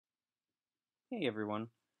Hey everyone.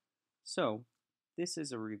 So, this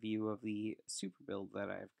is a review of the Superbill that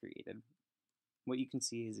I have created. What you can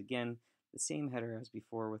see is again the same header as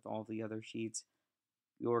before with all the other sheets,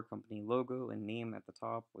 your company logo and name at the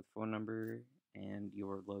top with phone number and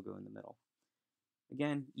your logo in the middle.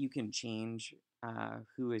 Again, you can change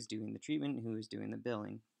who is doing the treatment, who is doing the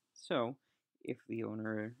billing. So, if the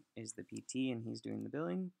owner is the PT and he's doing the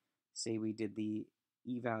billing, say we did the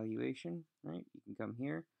evaluation, right? You can come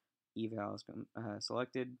here, eval is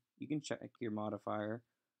selected. You can check your modifier.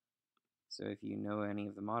 So if you know any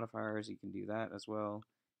of the modifiers, you can do that as well.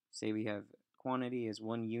 Say we have quantity as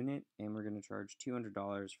 1 unit and we're going to charge $200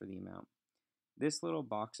 for the amount. This little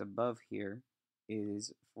box above here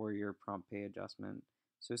is for your prompt pay adjustment.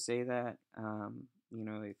 So say that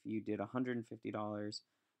if you did $150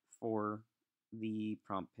 for the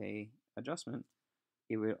prompt pay adjustment,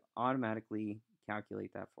 it would automatically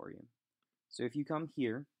calculate that for you. So if you come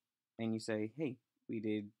here and you say, hey, we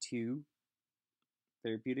did 2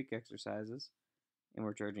 therapeutic exercises and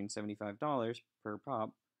we're charging $75 per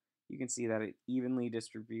pop, you can see that it evenly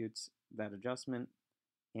distributes that adjustment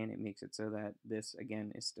and it makes it so that this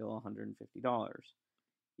again is still $150.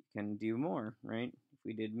 You can do more, right? If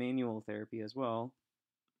we did manual therapy as well,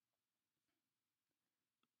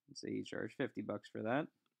 say you charge $50 for that,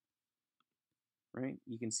 right?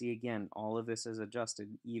 You can see again all of this is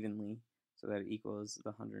adjusted evenly so that it equals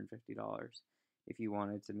the $150. If you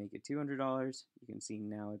wanted to make it $200, you can see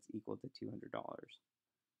now it's equal to $200.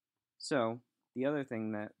 So the other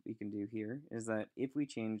thing that we can do here is that if we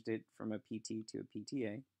changed it from a PT to a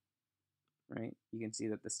PTA, right, you can see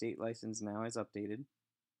that the state license now is updated.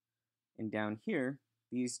 And down here,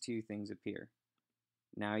 these two things appear.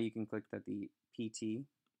 Now you can click that the PT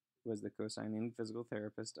was the co-signing physical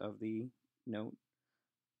therapist of the note,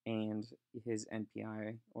 and his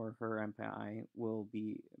NPI or her NPI will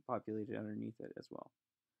be populated underneath it as well.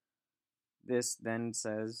 This then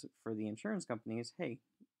says for the insurance companies, hey,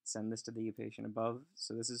 send this to the patient above.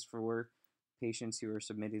 So this is for patients who are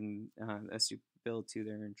submitting a super bill to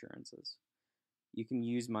their insurances. You can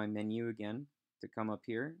use my menu again to come up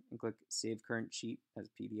here and click Save Current Sheet as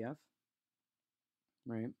PDF,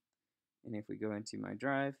 right? And if we go into my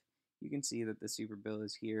drive, you can see that the super bill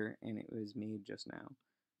is here and it was made just now.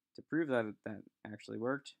 To prove that that actually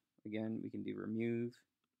worked, again, we can do remove,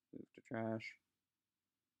 move to trash,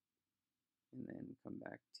 and then come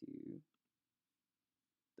back to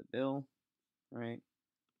the bill, right?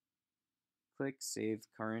 Click Save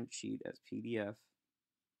Current Sheet as PDF.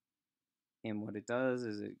 And what it does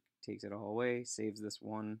is it takes it all away, saves this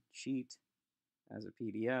one sheet as a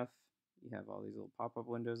PDF. You have all these little pop-up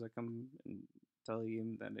windows that come and tell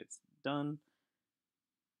you that it's done.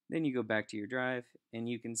 Then you go back to your drive and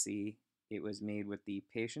you can see it was made with the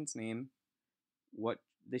patient's name, what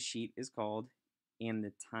the sheet is called, and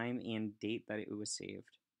the time and date that it was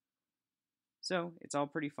saved. So it's all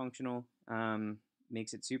pretty functional,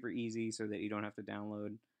 makes it super easy so that you don't have to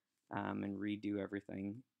download and redo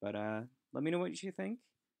everything. But let me know what you think.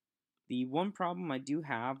 The one problem I do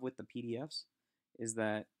have with the PDFs is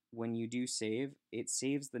that when you do save, it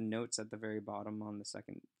saves the notes at the very bottom on the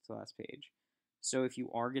second to last page. So if you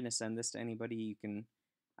are going to send this to anybody, you can,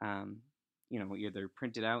 either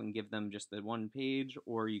print it out and give them just the one page,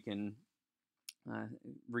 or you can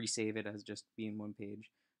resave it as just being one page.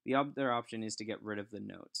 The other option is to get rid of the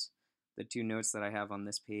notes. The 2 notes that I have on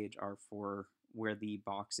this page are for where the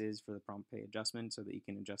box is for the prompt pay adjustment so that you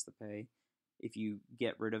can adjust the pay. If you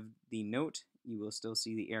get rid of the note, you will still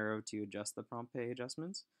see the arrow to adjust the prompt pay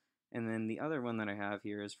adjustments. And then the other one that I have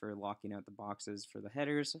here is for locking out the boxes for the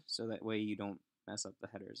headers, so that way you don't mess up the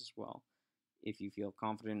headers as well. If you feel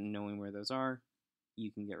confident in knowing where those are,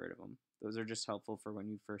 you can get rid of them. Those are just helpful for when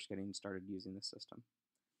you're first getting started using the system.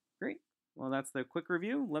 Great. Well, that's the quick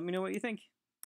review. Let me know what you think.